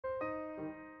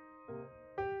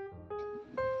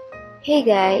Hey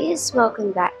guys,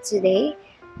 welcome back. Today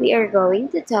we are going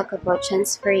to talk about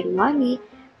transferring money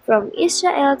from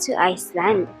Israel to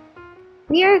Iceland.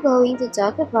 We are going to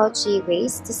talk about 3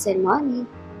 ways to send money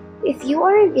if you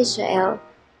are in Israel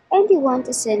and you want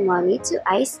to send money to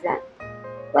Iceland.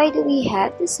 Why do we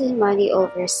have to send money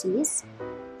overseas?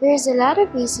 There's a lot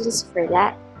of reasons for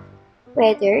that.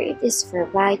 Whether it is for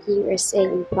buying or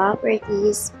selling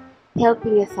properties,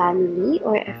 helping a family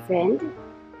or a friend,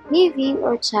 living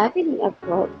or traveling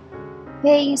abroad,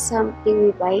 paying something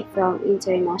we buy from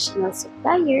international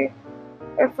supplier,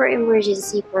 or for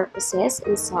emergency purposes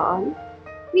and so on,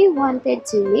 we wanted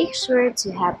to make sure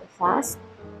to have a fast,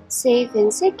 safe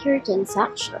and secure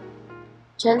transaction.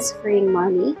 Transferring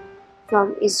money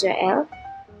from Israel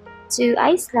to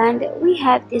Iceland, we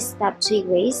have these top 3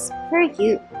 ways for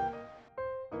you.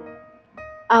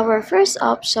 Our first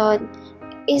option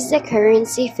is the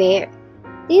currency fair.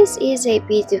 This is a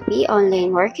P2P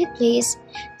online marketplace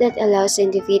that allows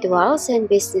individuals and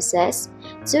businesses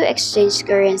to exchange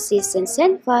currencies and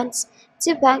send funds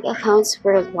to bank accounts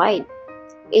worldwide.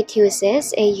 It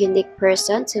uses a unique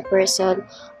person-to-person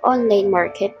online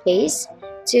marketplace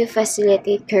to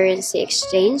facilitate currency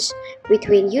exchange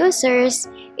between users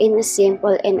in a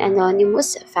simple and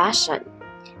anonymous fashion.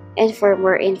 And for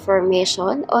more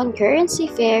information on currency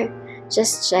fair,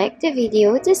 just check the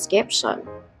video description.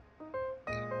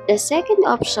 The second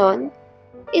option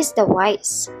is the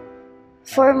WISE.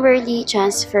 Formerly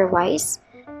TransferWise,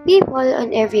 people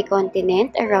on every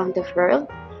continent around the world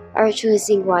are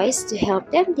choosing WISE to help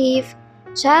them live,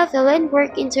 travel, and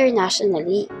work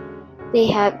internationally. They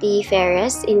have the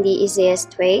fairest and the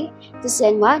easiest way to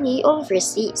send money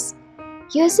overseas.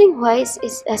 Using WISE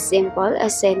is as simple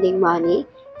as sending money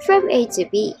from A to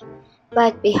B,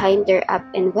 but behind their app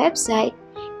and website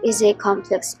is a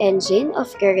complex engine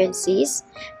of currencies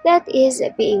that is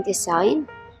being designed,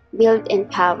 built and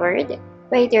powered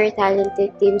by their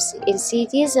talented teams in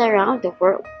cities around the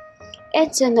world.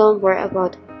 And to know more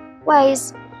about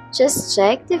WISE, just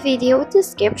check the video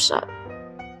description.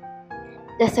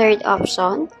 The third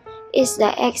option is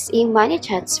the XE Money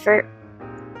Transfer.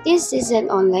 This is an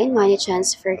online money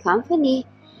transfer company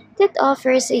that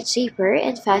offers a cheaper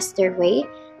and faster way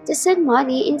to send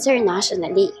money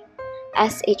internationally.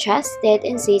 As a trusted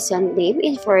and seasoned name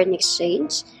in foreign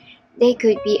exchange, they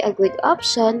could be a good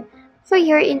option for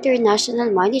your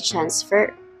international money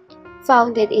transfer.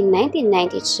 Founded in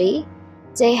 1993,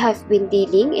 they have been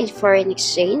dealing in foreign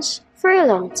exchange for a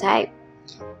long time.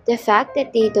 The fact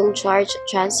that they don't charge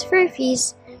transfer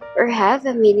fees or have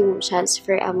a minimum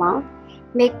transfer amount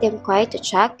make them quite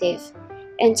attractive.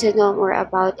 And to know more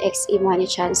about XE Money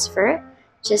Transfer,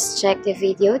 just check the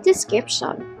video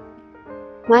description.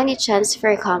 Money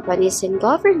transfer companies and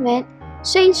government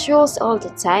change rules all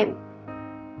the time.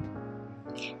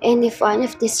 And if one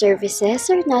of these services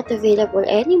are not available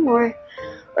anymore,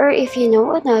 or if you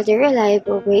know another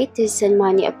reliable way to send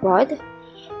money abroad,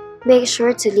 make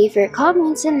sure to leave your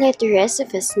comments and let the rest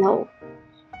of us know.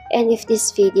 And if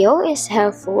this video is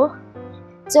helpful,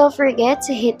 don't forget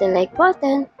to hit the like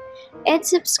button and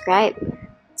subscribe.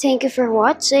 Thank you for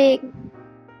watching.